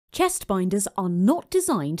Chest binders are not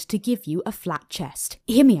designed to give you a flat chest.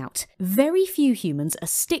 Hear me out. Very few humans are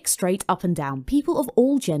stick straight up and down. People of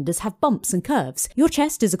all genders have bumps and curves. Your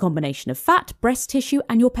chest is a combination of fat, breast tissue,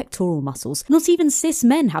 and your pectoral muscles. Not even cis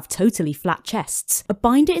men have totally flat chests. A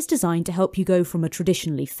binder is designed to help you go from a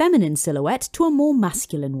traditionally feminine silhouette to a more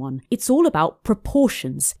masculine one. It's all about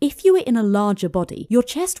proportions. If you are in a larger body, your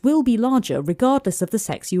chest will be larger regardless of the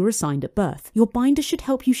sex you were assigned at birth. Your binder should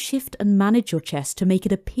help you shift and manage your chest to make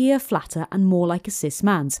it appear flatter and more like a cis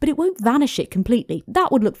man's, but it won't vanish it completely.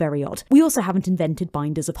 That would look very odd. We also haven't invented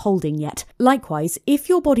binders of holding yet. Likewise, if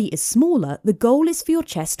your body is smaller, the goal is for your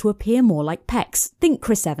chest to appear more like pecs. Think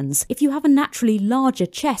Chris Evans. If you have a naturally larger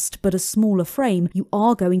chest but a smaller frame, you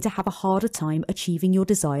are going to have a harder time achieving your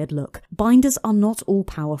desired look. Binders are not all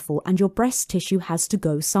powerful and your breast tissue has to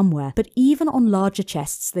go somewhere, but even on larger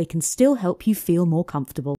chests, they can still help you feel more comfortable.